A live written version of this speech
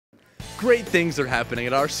Great things are happening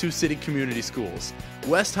at our Sioux City Community Schools.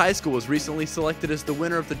 West High School was recently selected as the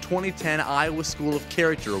winner of the 2010 Iowa School of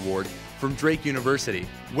Character Award from Drake University.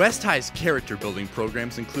 West High's character building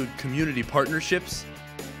programs include community partnerships,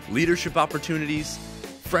 leadership opportunities,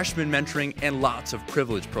 freshman mentoring, and lots of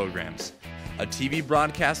privilege programs. A TV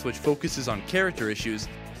broadcast which focuses on character issues,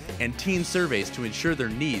 and teen surveys to ensure their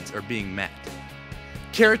needs are being met.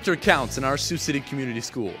 Character counts in our Sioux City Community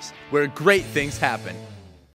Schools, where great things happen.